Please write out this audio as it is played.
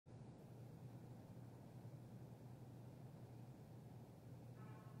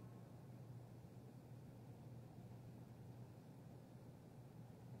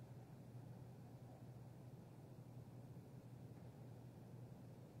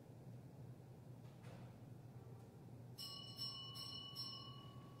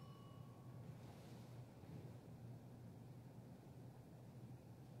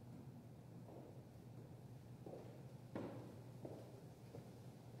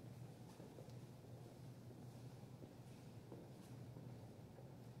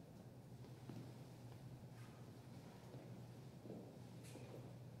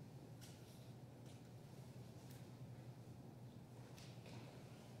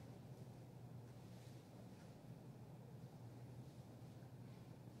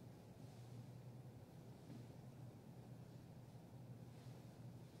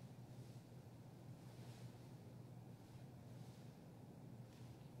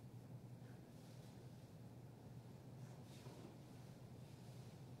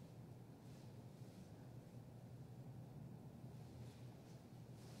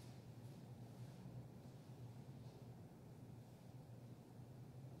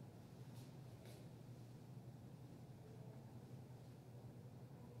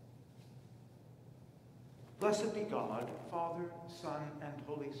Blessed be God, Father, Son, and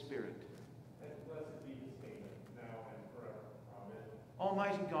Holy Spirit. And blessed be his kingdom, now and forever. Amen.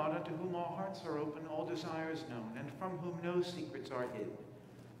 Almighty God, unto whom all hearts are open, all desires known, and from whom no secrets are hid,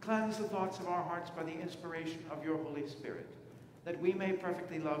 cleanse the thoughts of our hearts by the inspiration of your Holy Spirit, that we may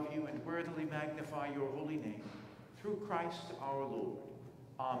perfectly love you and worthily magnify your holy name, through Christ our Lord.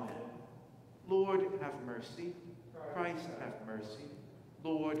 Amen. Lord, have mercy. Christ, have mercy.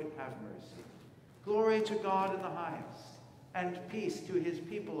 Lord, have mercy. Glory to God in the highest, and peace to his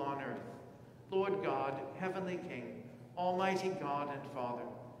people on earth. Lord God, heavenly King, almighty God and Father,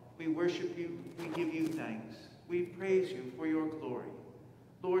 we worship you, we give you thanks, we praise you for your glory.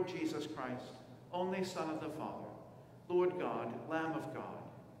 Lord Jesus Christ, only Son of the Father, Lord God, Lamb of God,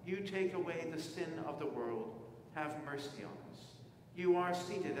 you take away the sin of the world, have mercy on us. You are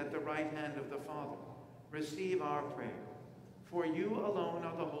seated at the right hand of the Father. Receive our prayer. For you alone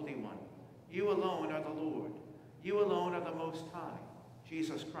are the Holy One. You alone are the Lord. You alone are the Most High,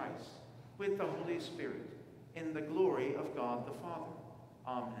 Jesus Christ, with the Holy Spirit, in the glory of God the Father.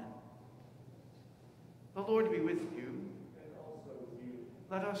 Amen. The Lord be with you. And also with you.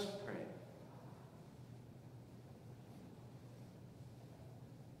 Let us pray.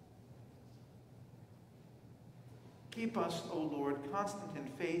 Keep us, O Lord, constant in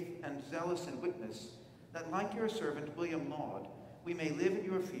faith and zealous in witness, that like your servant William Laud, we may live in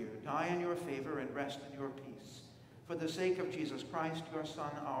your fear, die in your favor, and rest in your peace. For the sake of Jesus Christ, your Son,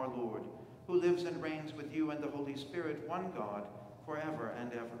 our Lord, who lives and reigns with you and the Holy Spirit, one God, forever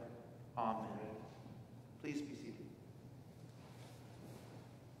and ever. Amen. Please be seated.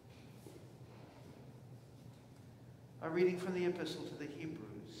 A reading from the Epistle to the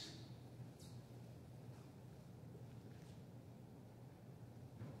Hebrews.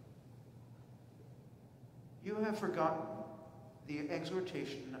 You have forgotten the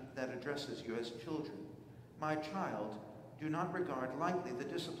exhortation that addresses you as children. My child, do not regard lightly the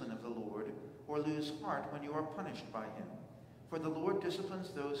discipline of the Lord, or lose heart when you are punished by him. For the Lord disciplines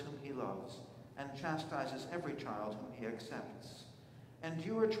those whom he loves, and chastises every child whom he accepts.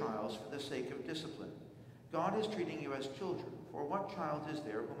 Endure trials for the sake of discipline. God is treating you as children, for what child is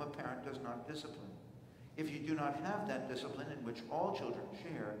there whom a parent does not discipline? If you do not have that discipline in which all children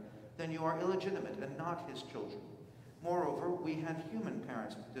share, then you are illegitimate and not his children. Moreover, we had human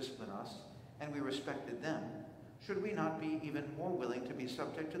parents to discipline us, and we respected them. Should we not be even more willing to be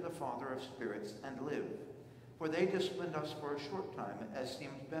subject to the Father of spirits and live? For they disciplined us for a short time, as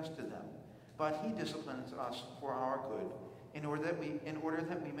seemed best to them, but he disciplines us for our good, in order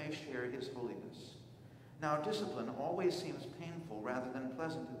that we may share his holiness. Now discipline always seems painful rather than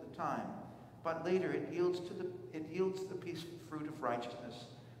pleasant at the time, but later it yields the peaceful fruit of righteousness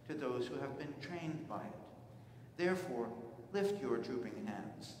to those who have been trained by it. Therefore, lift your drooping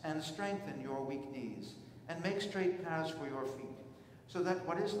hands, and strengthen your weak knees, and make straight paths for your feet, so that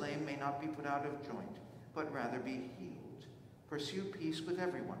what is lame may not be put out of joint, but rather be healed. Pursue peace with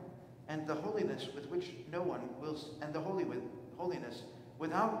everyone, and the holiness with which no one will, and the holiness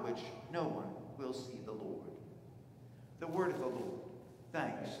without which no one will see the Lord. The word of the Lord.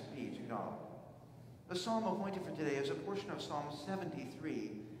 Thanks be to God. The psalm appointed for today is a portion of Psalm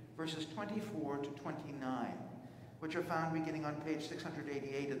 73, verses 24 to 29, which are found beginning on page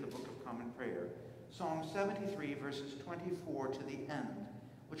 688 of the Book of Common Prayer. Psalm 73, verses 24 to the end,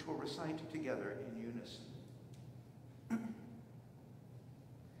 which we'll recite together in unison.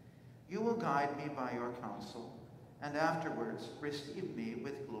 You will guide me by your counsel, and afterwards receive me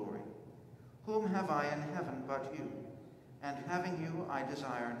with glory. Whom have I in heaven but you? And having you, I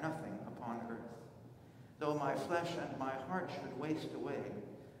desire nothing upon earth. Though my flesh and my heart should waste away,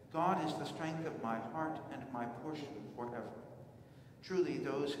 God is the strength of my heart and my portion forever. Truly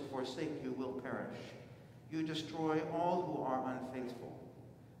those who forsake you will perish. You destroy all who are unfaithful.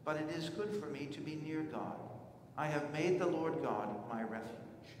 But it is good for me to be near God. I have made the Lord God my refuge.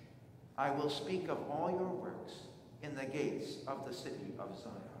 I will speak of all your works in the gates of the city of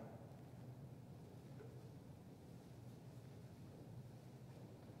Zion.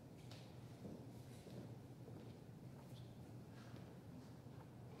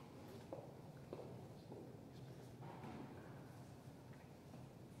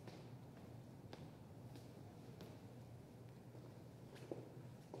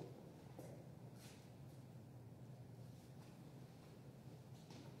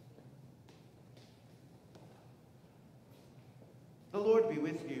 The Lord be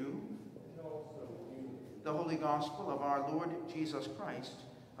with you. And also with you. The Holy Gospel of our Lord Jesus Christ,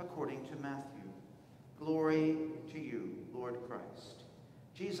 according to Matthew. Glory to you, Lord Christ.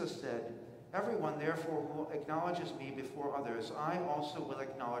 Jesus said, "Everyone therefore who acknowledges me before others, I also will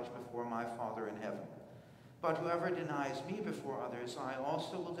acknowledge before my Father in heaven. But whoever denies me before others, I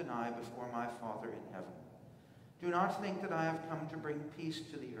also will deny before my Father in heaven. Do not think that I have come to bring peace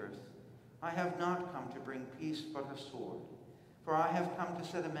to the earth. I have not come to bring peace, but a sword. For I have come to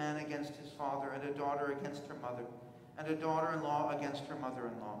set a man against his father, and a daughter against her mother, and a daughter-in-law against her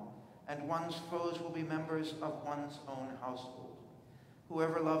mother-in-law. And one's foes will be members of one's own household.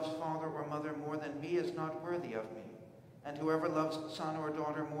 Whoever loves father or mother more than me is not worthy of me. And whoever loves son or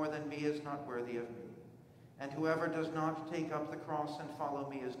daughter more than me is not worthy of me. And whoever does not take up the cross and follow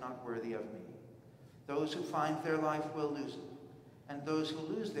me is not worthy of me. Those who find their life will lose it, and those who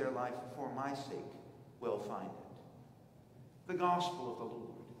lose their life for my sake will find it. The Gospel of the Lord.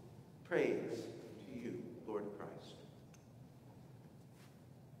 Praise to you, Lord Christ.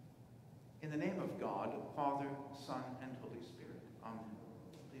 In the name of God, Father, Son, and Holy Spirit. Amen.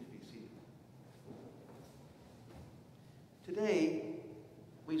 Please be seated. Today,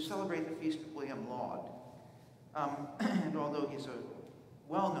 we celebrate the feast of William Laud. And although he's a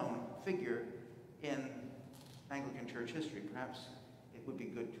well-known figure in Anglican church history, perhaps it would be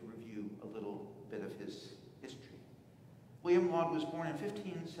good to review a little bit of his history. William Laud was born in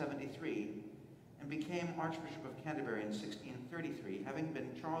 1573 and became Archbishop of Canterbury in 1633, having been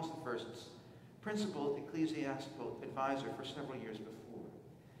Charles I's principal ecclesiastical advisor for several years before.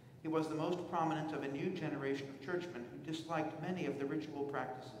 He was the most prominent of a new generation of churchmen who disliked many of the ritual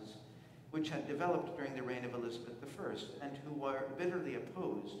practices which had developed during the reign of Elizabeth I, and who were bitterly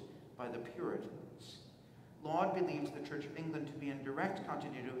opposed by the Puritans. Laud believed the Church of England to be in direct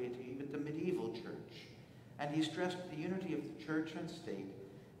continuity with the medieval church, and he stressed the unity of the church and state,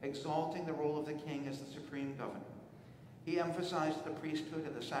 exalting the role of the king as the supreme governor. He emphasized the priesthood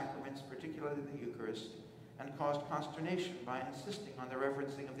and the sacraments, particularly the Eucharist, and caused consternation by insisting on the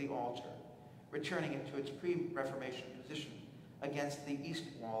reverencing of the altar, returning it to its pre-Reformation position against the east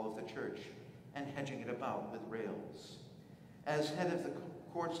wall of the church and hedging it about with rails. As head of the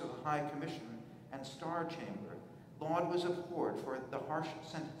courts of the High Commission and Star Chamber, Laud was abhorred for the harsh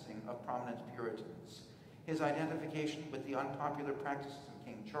sentencing of prominent Puritans, his identification with the unpopular practices of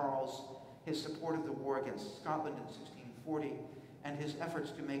King Charles, his support of the war against Scotland in 1640, and his efforts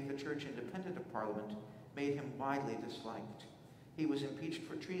to make the church independent of Parliament made him widely disliked. He was impeached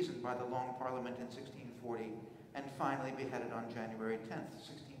for treason by the Long Parliament in 1640, and finally beheaded on January 10th,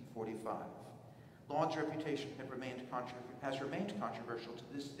 1645. Laud's reputation has remained controversial to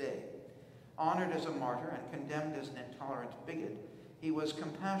this day. Honored as a martyr and condemned as an intolerant bigot, he was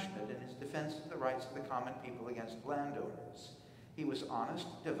compassionate in his defense of the rights of the common people against landowners. He was honest,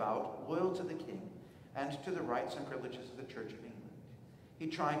 devout, loyal to the king, and to the rights and privileges of the Church of England. He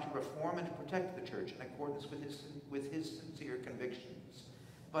tried to reform and to protect the church in accordance with his sincere convictions.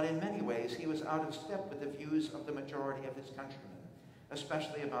 But in many ways, he was out of step with the views of the majority of his countrymen,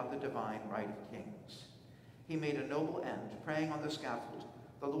 especially about the divine right of kings. He made a noble end, praying on the scaffold,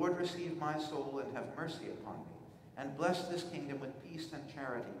 "The Lord receive my soul and have mercy upon me, and bless this kingdom with peace and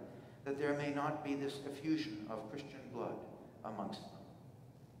charity, that there may not be this effusion of Christian blood amongst them."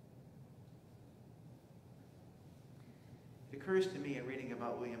 It occurs to me in reading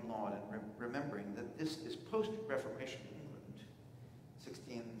about William Laud and remembering that this is post-Reformation England,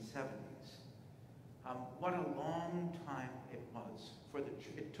 1670s. What a long time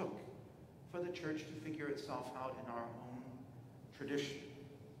it took for the church to figure itself out in our own tradition.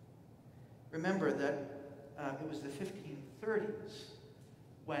 Remember that it was the 1530s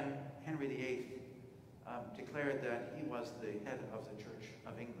when Henry VIII declared that he was the head of the Church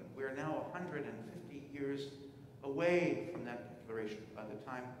of England. We're now 150 years away from that declaration by the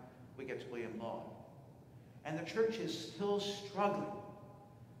time we get to William Laud. And the church is still struggling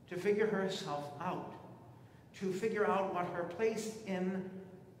to figure herself out, to figure out what her place in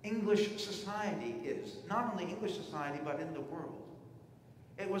English society is. Not only English society, but in the world.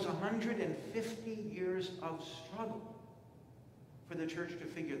 It was 150 years of struggle for the church to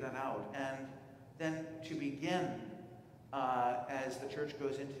figure that out, and then to begin, as the church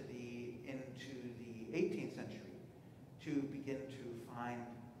goes into the 18th century, to begin to find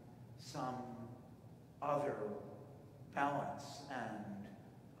some other balance and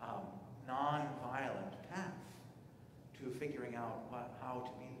non-violent path to figuring out how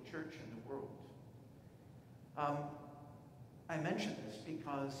to be the church in the world. I mention this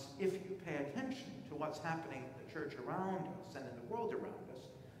because if you pay attention to what's happening in the church around us and in the world around us,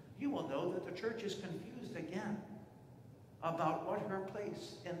 you will know that the church is confused again about what her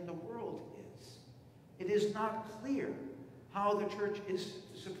place in the world is. It is not clear how the church is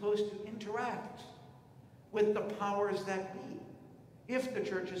supposed to interact with the powers that be, if the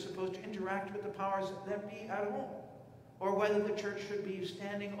church is supposed to interact with the powers that be at all, or whether the church should be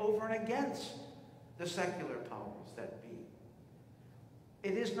standing over and against the secular powers that be.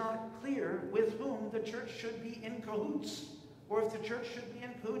 It is not clear with whom the church should be in cahoots, or if the church should be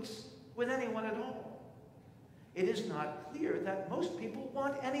in cahoots with anyone at all. It is not clear that most people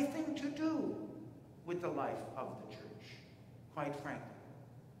want anything to do with the life of the church, quite frankly.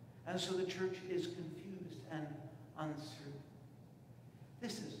 And so the church is confused and uncertain.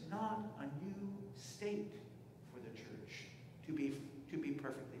 This is not a new state for the church, to be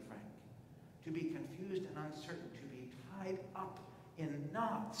perfectly frank. To be confused and uncertain, to be tied up in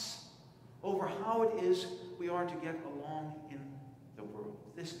knots over how it is we are to get along in the world.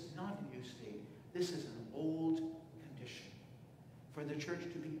 This is not a new state. This is an old condition. For the church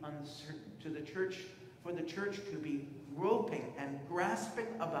to be uncertain, for the church to be groping and grasping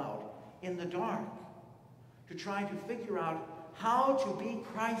about in the dark, to try to figure out how to be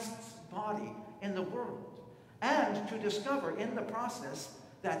Christ's body in the world, and to discover in the process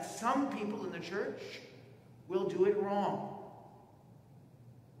that some people in the church will do it wrong.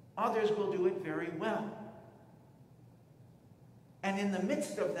 Others will do it very well. And in the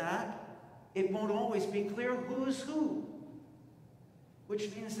midst of that, it won't always be clear who's who, which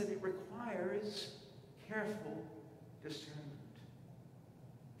means that it requires careful discernment.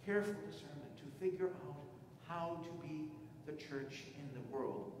 Careful discernment to figure out how to be the church in the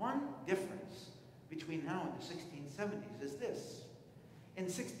world. One difference between now and the 1670s is this. In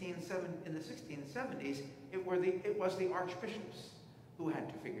the 1670s, it was the archbishops who had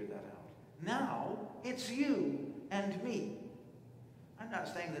to figure that out. Now, it's you and me. I'm not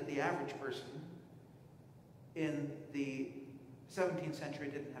saying that the average person in the 17th century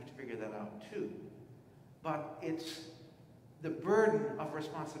didn't have to figure that out too. But it's the burden of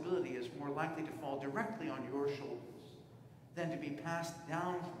responsibility is more likely to fall directly on your shoulders than to be passed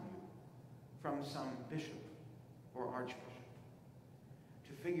down from you from some bishop or archbishop,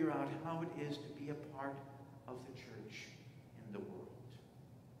 to figure out how it is to be a part of the church in the world.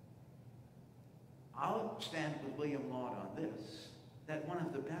 I'll stand with William Laud on this, that one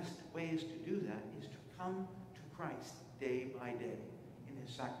of the best ways to do that is to come to Christ day by day in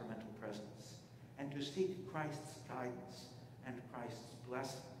his sacramental presence, and to seek Christ's guidance and Christ's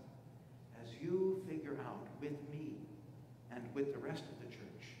blessing as you figure out with me and with the rest of the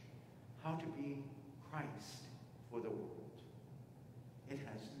church how to be Christ for the world. It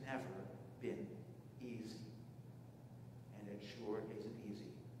has never been easy, and it sure isn't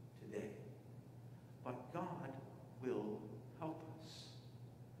easy today. But God will help us.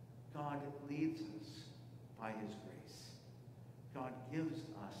 God leads us by his grace. God gives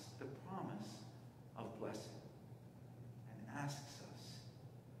us the promise of blessing and asks us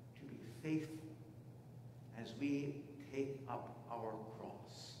to be faithful as we take up our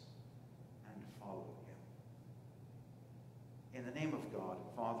cross and follow him. In the name of God,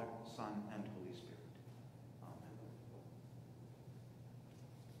 Father, Son, and Holy Spirit. Amen.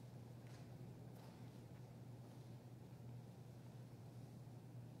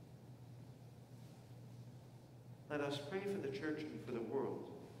 Let us pray for the church and for the world,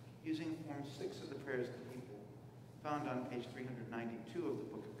 using Form 6 of the Prayers of the People, found on page 392 of the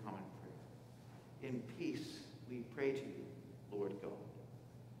Book of Common Prayer. In peace we pray to you, Lord God.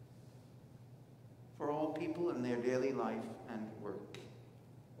 For all people in their daily life and work.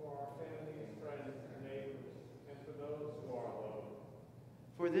 For our family and friends and neighbors, and for those who are alone.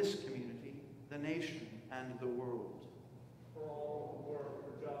 For this community, the nation, and the world. For all who work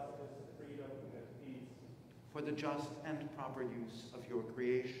for justice, freedom, and peace. For the just and proper use of your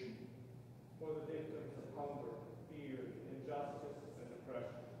creation. For the victims of hunger, fear, injustice, and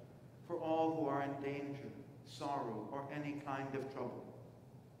oppression. For all who are in danger, sorrow, or any kind of trouble.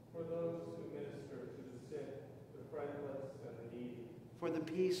 For those who minister to the sick, the friendless, and the needy. For the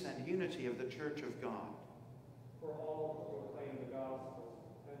peace and unity of the Church of God. For all who proclaim the gospel,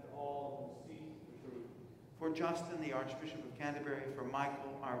 and all who seek the truth. For Justin, the Archbishop of Canterbury, for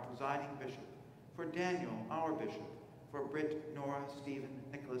Michael, our presiding bishop, for Daniel, our bishop, for Britt, Nora, Stephen,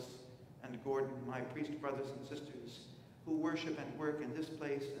 Nicholas, and Gordon, my priest brothers and sisters, who worship and work in this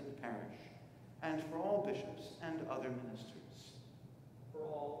place and parish, and for all bishops and other ministers. For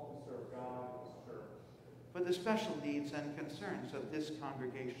all who serve God in his church. For the special needs and concerns of this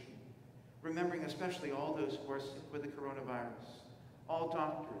congregation, remembering especially all those who are sick with the coronavirus, all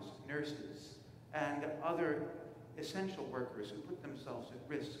doctors, nurses, and other essential workers who put themselves at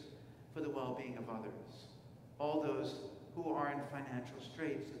risk for the well-being of others, all those who are in financial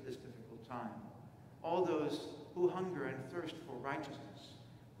straits at this difficult time, all those who hunger and thirst for righteousness,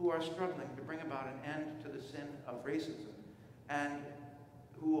 who are struggling to bring about an end to the sin of racism, and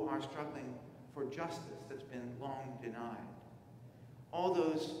who are struggling for justice that's been long denied. All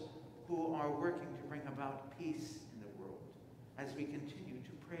those who are working to bring about peace in the world, as we continue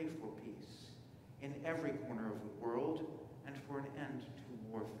to pray for peace in every corner of the world and for an end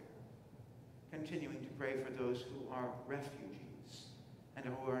to warfare. Continuing to pray for those who are refugees and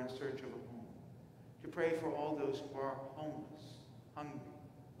who are in search of a home. To pray for all those who are homeless, hungry,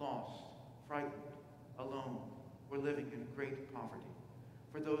 lost, frightened, alone, or living in great poverty.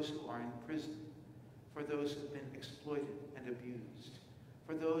 For those who are in prison. For those who have been exploited and abused.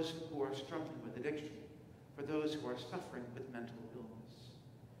 For those who are struggling with addiction. For those who are suffering with mental illness.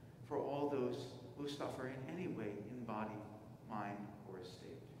 For all those who suffer in any way in body, mind, or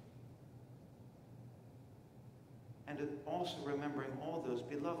estate. And also remembering all those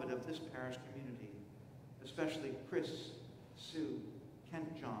beloved of this parish community, especially Chris, Sue,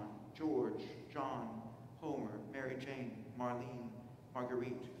 Kent John, George, John, Homer, Mary Jane, Marlene,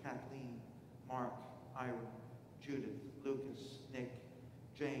 Marguerite, Kathleen, Mark, Ira, Judith, Lucas, Nick,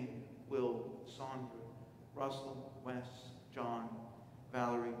 Jane, Will, Sandra, Russell, Wes, John,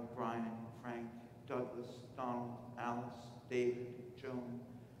 Valerie, Brian, Frank, Douglas, Donald, Alice, David, Joan,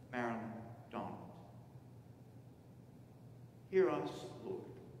 Marilyn, Donald. Hear us, Lord.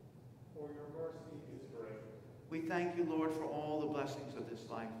 For your mercy is great. We thank you, Lord, for all the blessings of this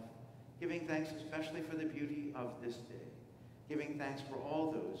life, giving thanks especially for the beauty of this day, giving thanks for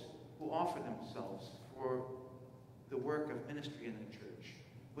all those who offer themselves for the work of ministry in the church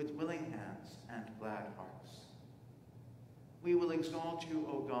with willing hands and glad hearts. We will exalt you,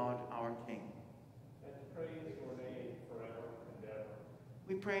 O God, our King. And praise your name forever and ever.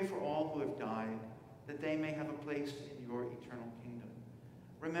 We pray for all who have died, that they may have a place in your eternal kingdom,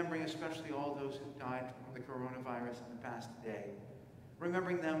 remembering especially all those who died from the coronavirus in the past day,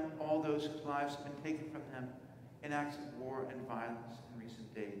 remembering them, all those whose lives have been taken from them in acts of war and violence in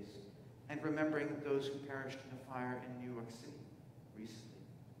recent days, and remembering those who perished in a fire in New York City recently.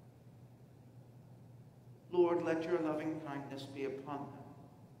 Lord, let your loving kindness be upon them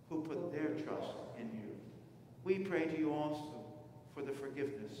who put their trust in you. We pray to you also for the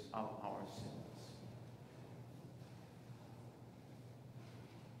forgiveness of our sins.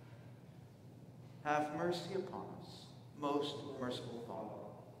 Have mercy upon us, most merciful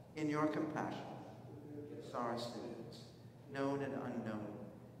Father. In your compassion, forgive our sins, known and unknown,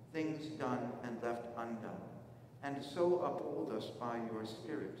 things done and left undone, and so uphold us by your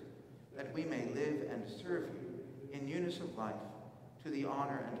Spirit, that we may live and serve you in newness of life, to the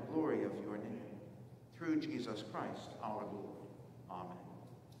honor and glory of your name. Through Jesus Christ, our Lord. Amen.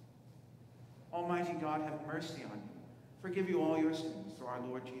 Almighty God, have mercy on you, forgive you all your sins through our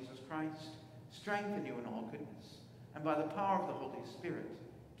Lord Jesus Christ, strengthen you in all goodness, and by the power of the Holy Spirit,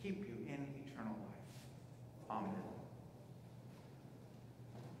 keep you in eternal life. Amen.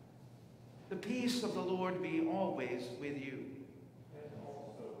 The peace of the Lord be always with you. And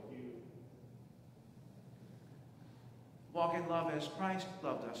also with you. Walk in love as Christ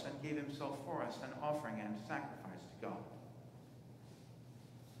loved us and gave himself for us, an offering and sacrifice to God.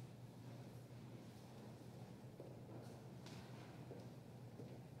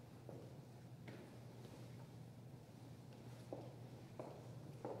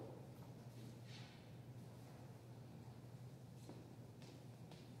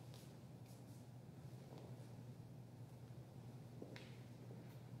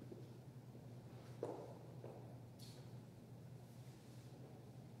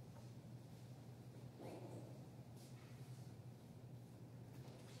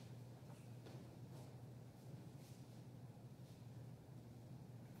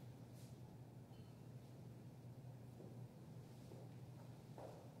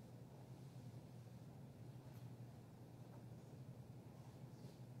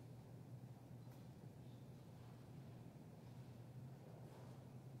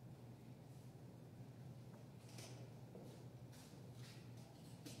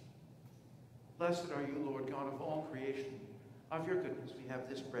 Blessed are you, Lord God of all creation. Of your goodness we have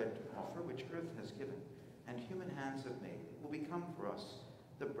this bread to offer, which earth has given, and human hands have made. It will become for us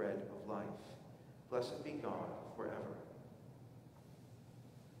the bread of life. Blessed be God forever.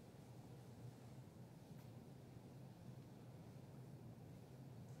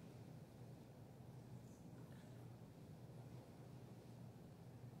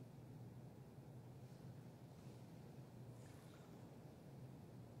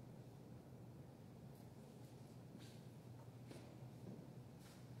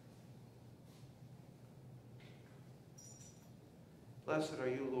 Blessed are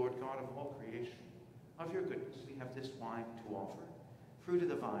you, Lord God of all creation. Of your goodness we have this wine to offer, fruit of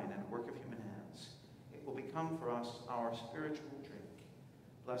the vine and work of human hands. It will become for us our spiritual drink.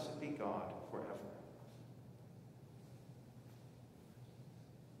 Blessed be God forever.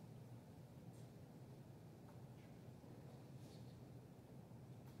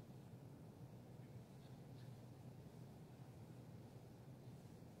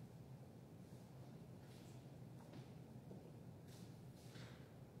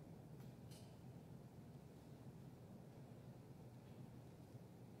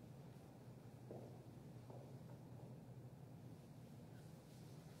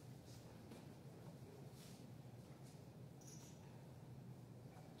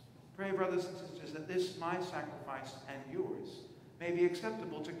 pray, brothers and sisters, that this, my sacrifice and yours, may be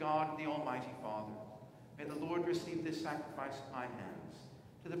acceptable to God, the Almighty Father. May the Lord receive this sacrifice at my hands,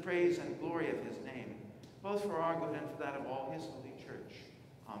 to the praise and glory of his name, both for our good and for that of all his holy church.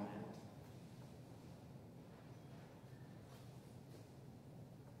 Amen.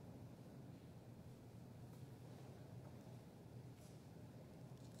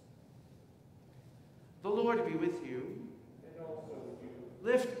 The Lord be with you. And also with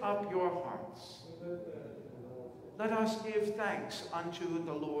you. Lift up your hearts. Let us give thanks unto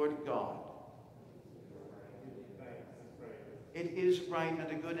the Lord God. It is right and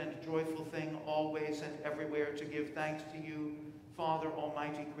a good and joyful thing always and everywhere to give thanks to you, Father,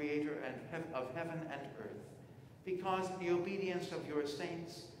 Almighty Creator of heaven and earth, because in the obedience of your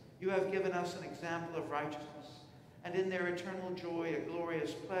saints you have given us an example of righteousness, and in their eternal joy a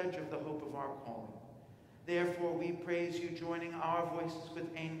glorious pledge of the hope of our calling. Therefore we praise you, joining our voices with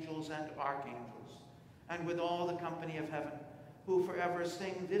angels and archangels, and with all the company of heaven, who forever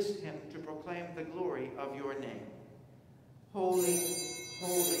sing this hymn to proclaim the glory of your name. Holy,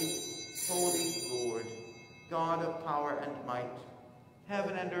 holy, holy Lord, God of power and might,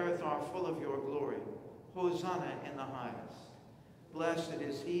 heaven and earth are full of your glory. Hosanna in the highest. Blessed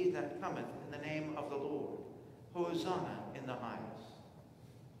is he that cometh in the name of the Lord. Hosanna in the highest.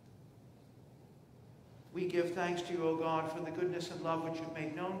 We give thanks to you, O God, for the goodness and love which you've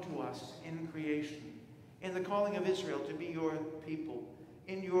made known to us in creation, in the calling of Israel to be your people,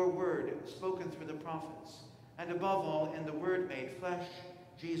 in your word spoken through the prophets, and above all in the Word made flesh,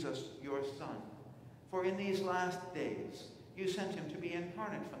 Jesus, your Son. For in these last days you sent him to be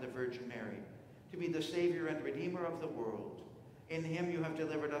incarnate from the Virgin Mary, to be the Savior and Redeemer of the world. In him you have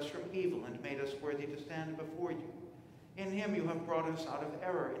delivered us from evil and made us worthy to stand before you. In him you have brought us out of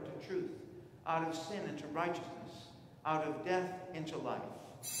error into truth, out of sin into righteousness, out of death into life.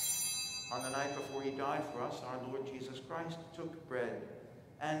 On the night before he died for us, our Lord Jesus Christ took bread,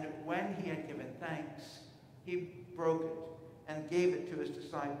 and when he had given thanks, he broke it and gave it to his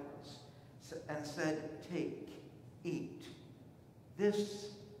disciples and said, "Take, eat.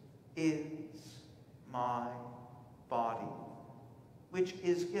 This is my body, which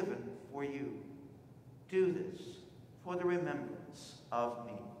is given for you. Do this for the remembrance of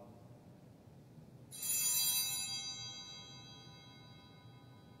me."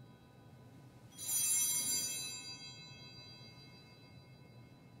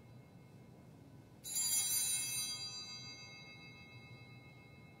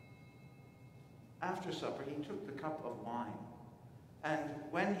 After supper, he took the cup of wine, and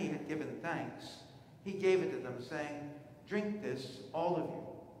when he had given thanks, he gave it to them, saying, "Drink this, all of you,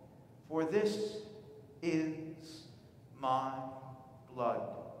 for this is my blood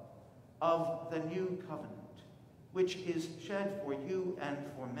of the new covenant, which is shed for you and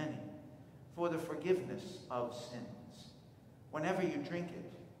for many, for the forgiveness of sins. Whenever you drink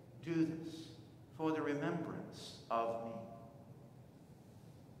it, do this for the remembrance of me."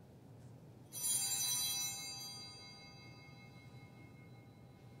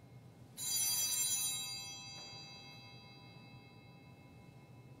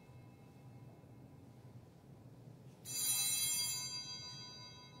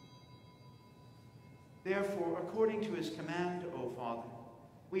 Therefore, according to his command, O Father,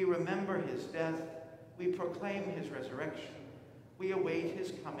 we remember his death, we proclaim his resurrection, we await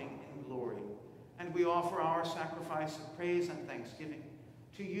his coming in glory, and we offer our sacrifice of praise and thanksgiving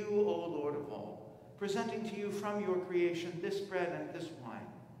to you, O Lord of all, presenting to you from your creation this bread and this wine.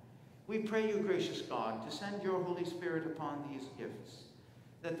 We pray you, gracious God, to send your Holy Spirit upon these gifts,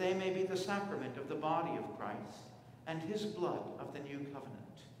 that they may be the sacrament of the body of Christ and his blood of the new covenant.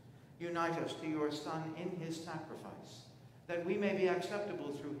 Unite us to your Son in his sacrifice, that we may be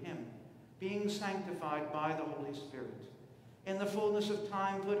acceptable through him, being sanctified by the Holy Spirit. In the fullness of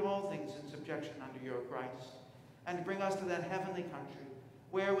time, put all things in subjection under your Christ, and bring us to that heavenly country,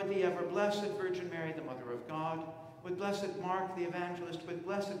 where with the ever-blessed Virgin Mary, the Mother of God, with blessed Mark the Evangelist, with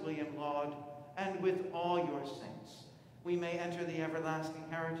blessed William Laud, and with all your saints, we may enter the everlasting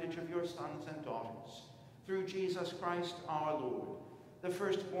heritage of your sons and daughters. Through Jesus Christ our Lord, the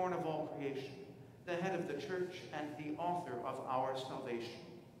firstborn of all creation, the head of the church and the author of our salvation.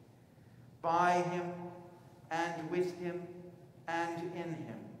 By him, and with him, and in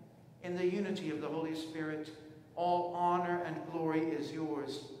him, in the unity of the Holy Spirit, all honor and glory is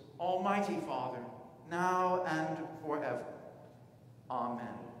yours, Almighty Father, now and forever.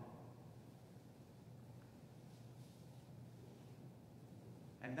 Amen.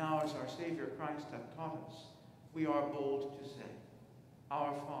 And now, as our Savior Christ hath taught us, we are bold to say,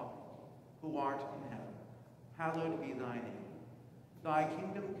 Our Father, who art in heaven, hallowed be thy name. Thy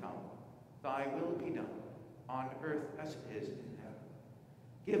kingdom come, Thy will be done, on earth as it is in heaven.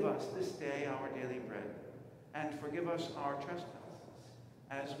 Give us this day our daily bread, and forgive us our trespasses,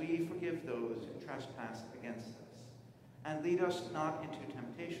 as we forgive those who trespass against us. And lead us not into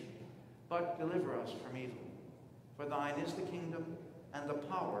temptation, but deliver us from evil. For thine is the kingdom, and the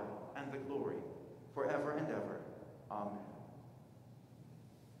power, and the glory, forever and ever. Amen.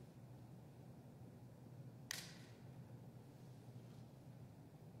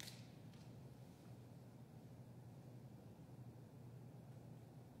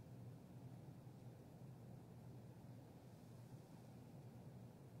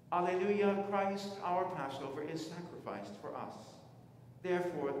 Alleluia, Christ, our Passover, is sacrificed for us.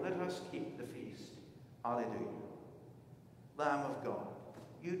 Therefore, let us keep the feast. Alleluia. Lamb of God,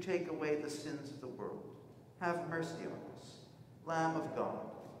 you take away the sins of the world. Have mercy on us. Lamb of God,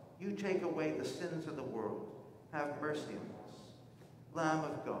 you take away the sins of the world. Have mercy on us. Lamb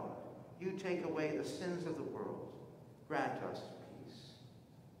of God, you take away the sins of the world. Grant us peace.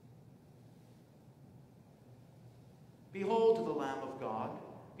 Behold the Lamb of God.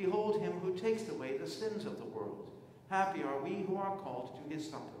 Behold him who takes away the sins of the world. Happy are we who are called to his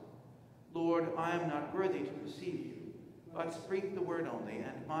supper. Lord, I am not worthy to receive you, but speak the word only,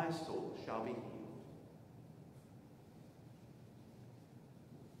 and my soul shall be healed.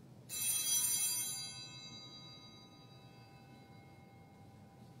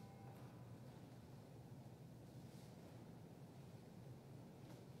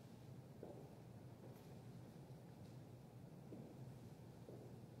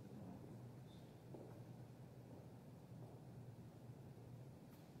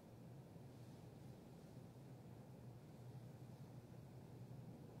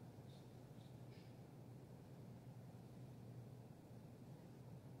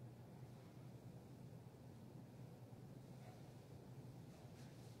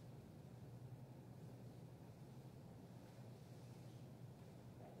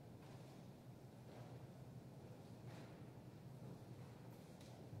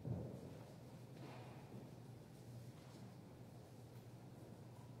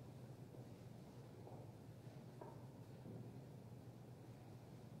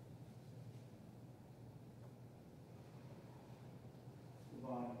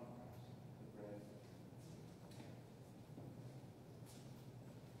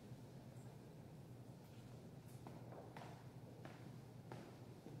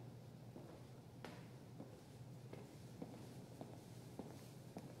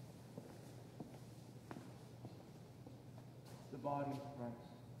 The body of Christ,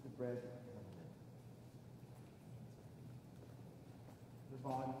 the bread of heaven. The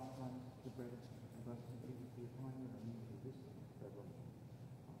body of Christ, the bread of heaven. Blessed be the honor and the wisdom forever.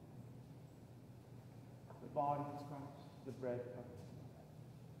 The body of Christ, the bread of heaven.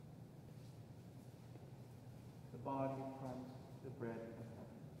 The body of Christ, the bread of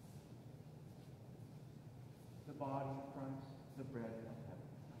heaven. The body of Christ, the bread of heaven.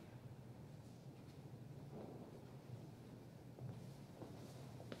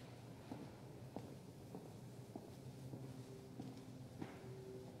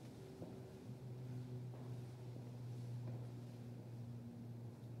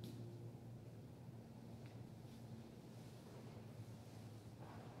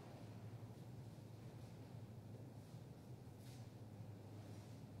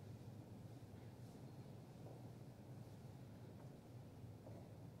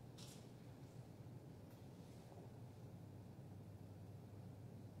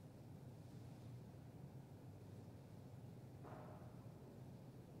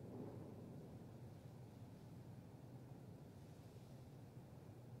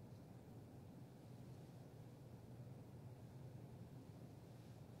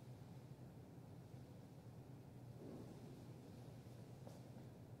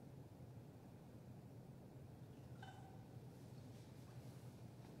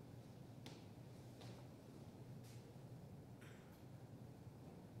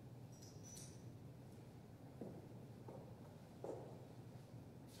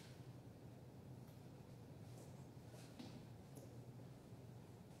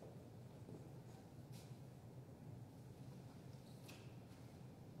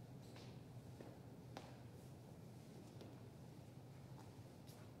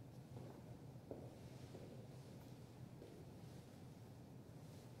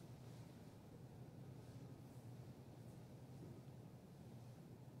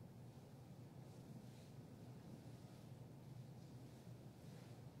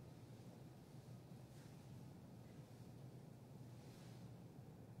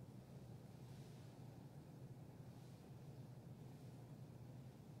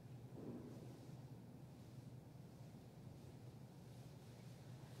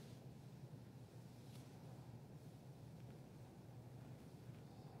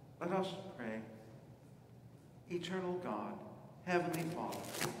 Let us pray. Eternal God, Heavenly Father,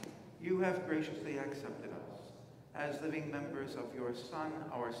 you have graciously accepted us as living members of your Son,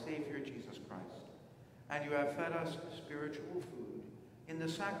 our Savior, Jesus Christ, and you have fed us spiritual food in the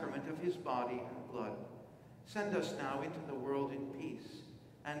sacrament of his body and blood. Send us now into the world in peace,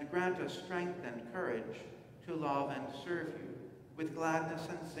 and grant us strength and courage to love and serve you with gladness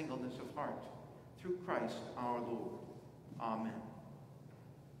and singleness of heart, through Christ our Lord. Amen.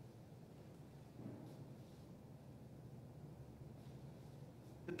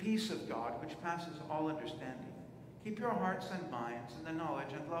 The peace of God, which passes all understanding, keep your hearts and minds in the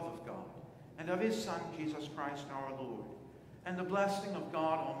knowledge and love of God, and of his Son, Jesus Christ our Lord. And the blessing of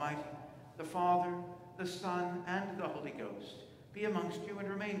God Almighty, the Father, the Son, and the Holy Ghost, be amongst you and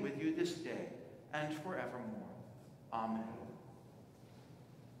remain with you this day and forevermore. Amen.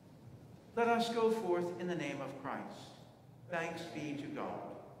 Let us go forth in the name of Christ. Thanks be to God.